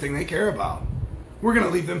the only thing they care about. We're going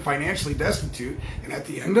to leave them financially destitute. And at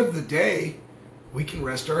the end of the day, we can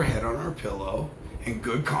rest our head on our pillow in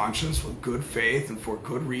good conscience, with good faith, and for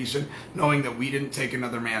good reason, knowing that we didn't take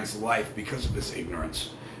another man's life because of his ignorance.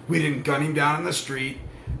 We didn't gun him down in the street.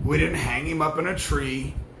 We didn't hang him up in a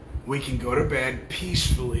tree. We can go to bed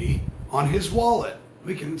peacefully on his wallet.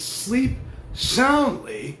 We can sleep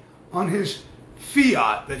soundly on his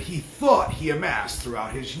fiat that he thought he amassed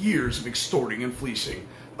throughout his years of extorting and fleecing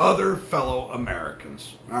other fellow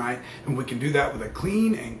Americans. All right? And we can do that with a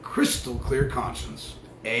clean and crystal clear conscience.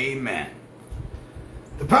 Amen.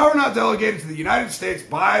 The power not delegated to the United States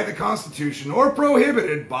by the Constitution or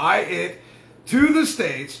prohibited by it to the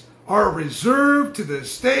states are reserved to the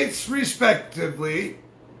states respectively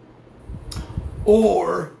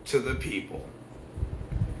or to the people.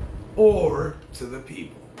 Or to the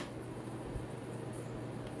people.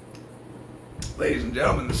 Ladies and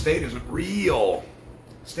gentlemen, the state isn't real.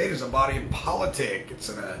 The state is a body of politic. It's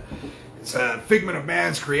a figment of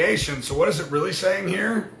man's creation. So what is it really saying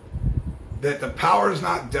here? That the power is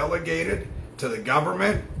not delegated to the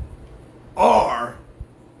government are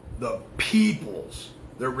the people's.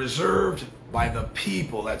 They're reserved by the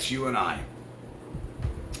people. That's you and I.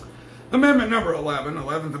 Amendment number 11,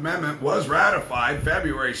 11th Amendment, was ratified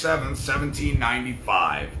February 7th,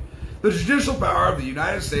 1795. The judicial power of the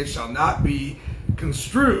United States shall not be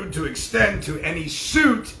construed to extend to any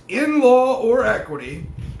suit in law or equity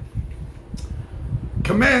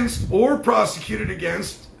commenced or prosecuted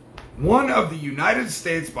against one of the United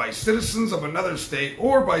States by citizens of another state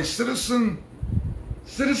or by citizens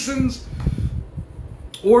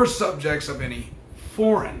or subjects of any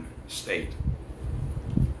foreign state.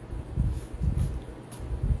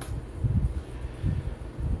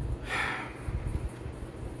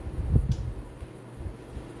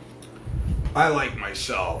 I like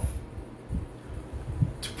myself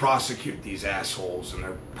to prosecute these assholes in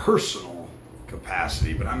their personal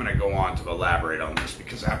capacity, but I'm going to go on to elaborate on this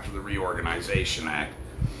because after the Reorganization Act,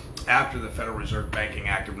 after the Federal Reserve Banking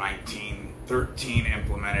Act of 1913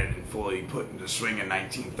 implemented and fully put into swing in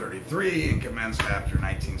 1933 and commenced after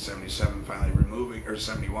 1977, finally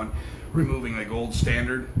removing the gold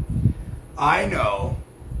standard, I know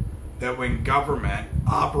that when government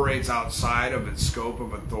operates outside of its scope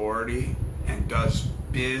of authority and does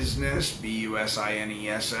business,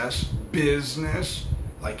 B-U-S-I-N-E-S-S, business,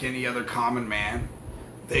 like any other common man,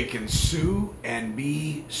 they can sue and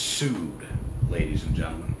be sued, ladies and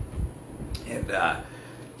gentlemen. And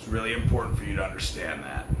it's really important for you to understand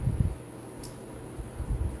that.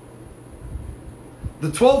 The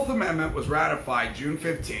 12th Amendment was ratified June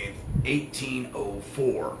 15th,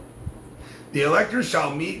 1804. The electors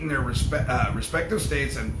shall meet in their respective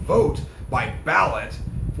states and vote by ballot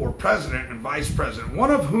for president and vice president,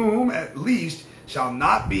 one of whom at least shall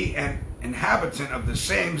not be an inhabitant of the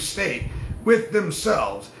same state with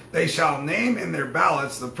themselves. They shall name in their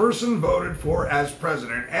ballots the person voted for as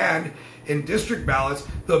president, and in district ballots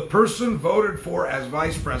the person voted for as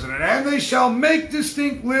vice president, and they shall make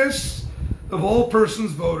distinct lists of all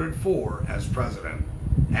persons voted for as president,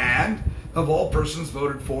 and of all persons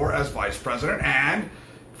voted for as vice president, and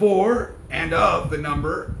of the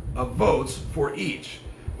number of votes for each,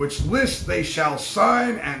 which list they shall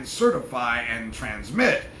sign and certify and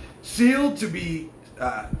transmit, sealed to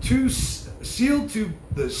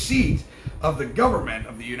the seat of the government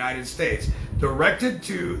of the United States, directed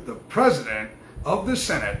to the President of the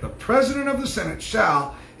Senate. The President of the Senate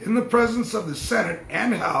shall, in the presence of the Senate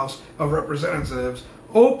and House of Representatives,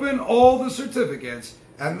 open all the certificates,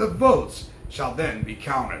 and the votes shall then be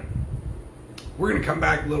counted. We're going to come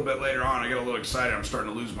back a little bit later on. I get a little excited. I'm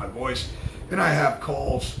starting to lose my voice. And I have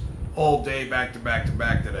calls all day, back to back to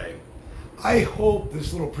back today. I hope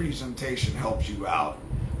this little presentation helps you out.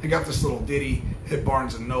 I got this little ditty at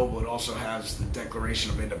Barnes & Noble. It also has the Declaration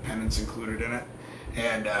of Independence included in it.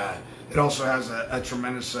 And it also has a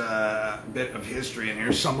tremendous bit of history in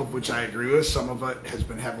here, some of which I agree with. Some of it has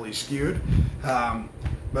been heavily skewed.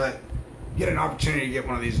 But get an opportunity to get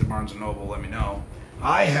one of these at Barnes & Noble, let me know.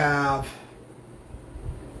 I have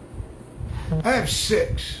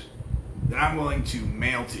 6 that I'm willing to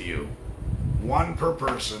mail to you, 1 per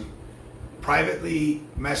person. Privately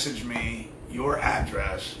message me your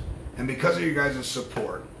address, and because of you guys'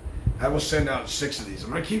 support, I will send out 6 of these.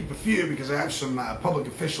 I'm going to keep a few because I have some public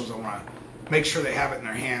officials I want to make sure they have it in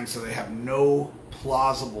their hands so they have no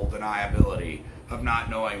plausible deniability of not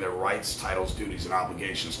knowing their rights, titles, duties, and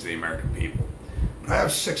obligations to the American people. But I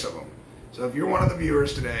have 6 of them. So if you're one of the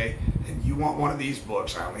viewers today and you want one of these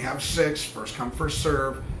books, I only have 6, first come, first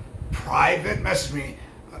serve. Private message me.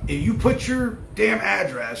 If you put your damn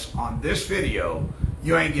address on this video,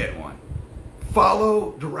 you ain't getting one.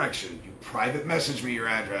 Follow direction. You private message me your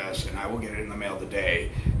address and I will get it in the mail today.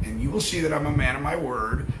 And you will see that I'm a man of my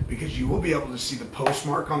word because you will be able to see the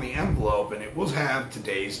postmark on the envelope and it will have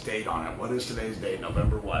today's date on it. What is today's date?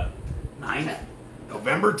 November what? 9th?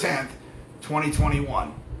 November 10th,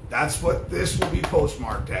 2021. That's what this will be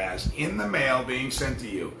postmarked as in the mail being sent to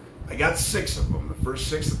you. I got 6 of them. The first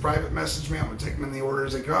 6 that private message me, I'm going to take them in the order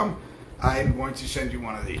as they come. I'm going to send you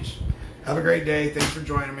one of these. Have a great day. Thanks for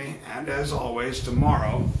joining me. And as always,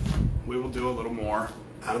 tomorrow we will do a little more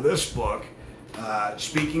out of this book,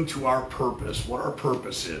 speaking to our purpose, what our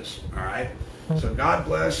purpose is. All right? So God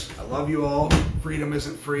bless. I love you all. Freedom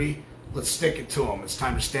isn't free. Let's stick it to them. It's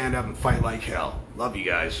time to stand up and fight like hell. Love you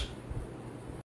guys.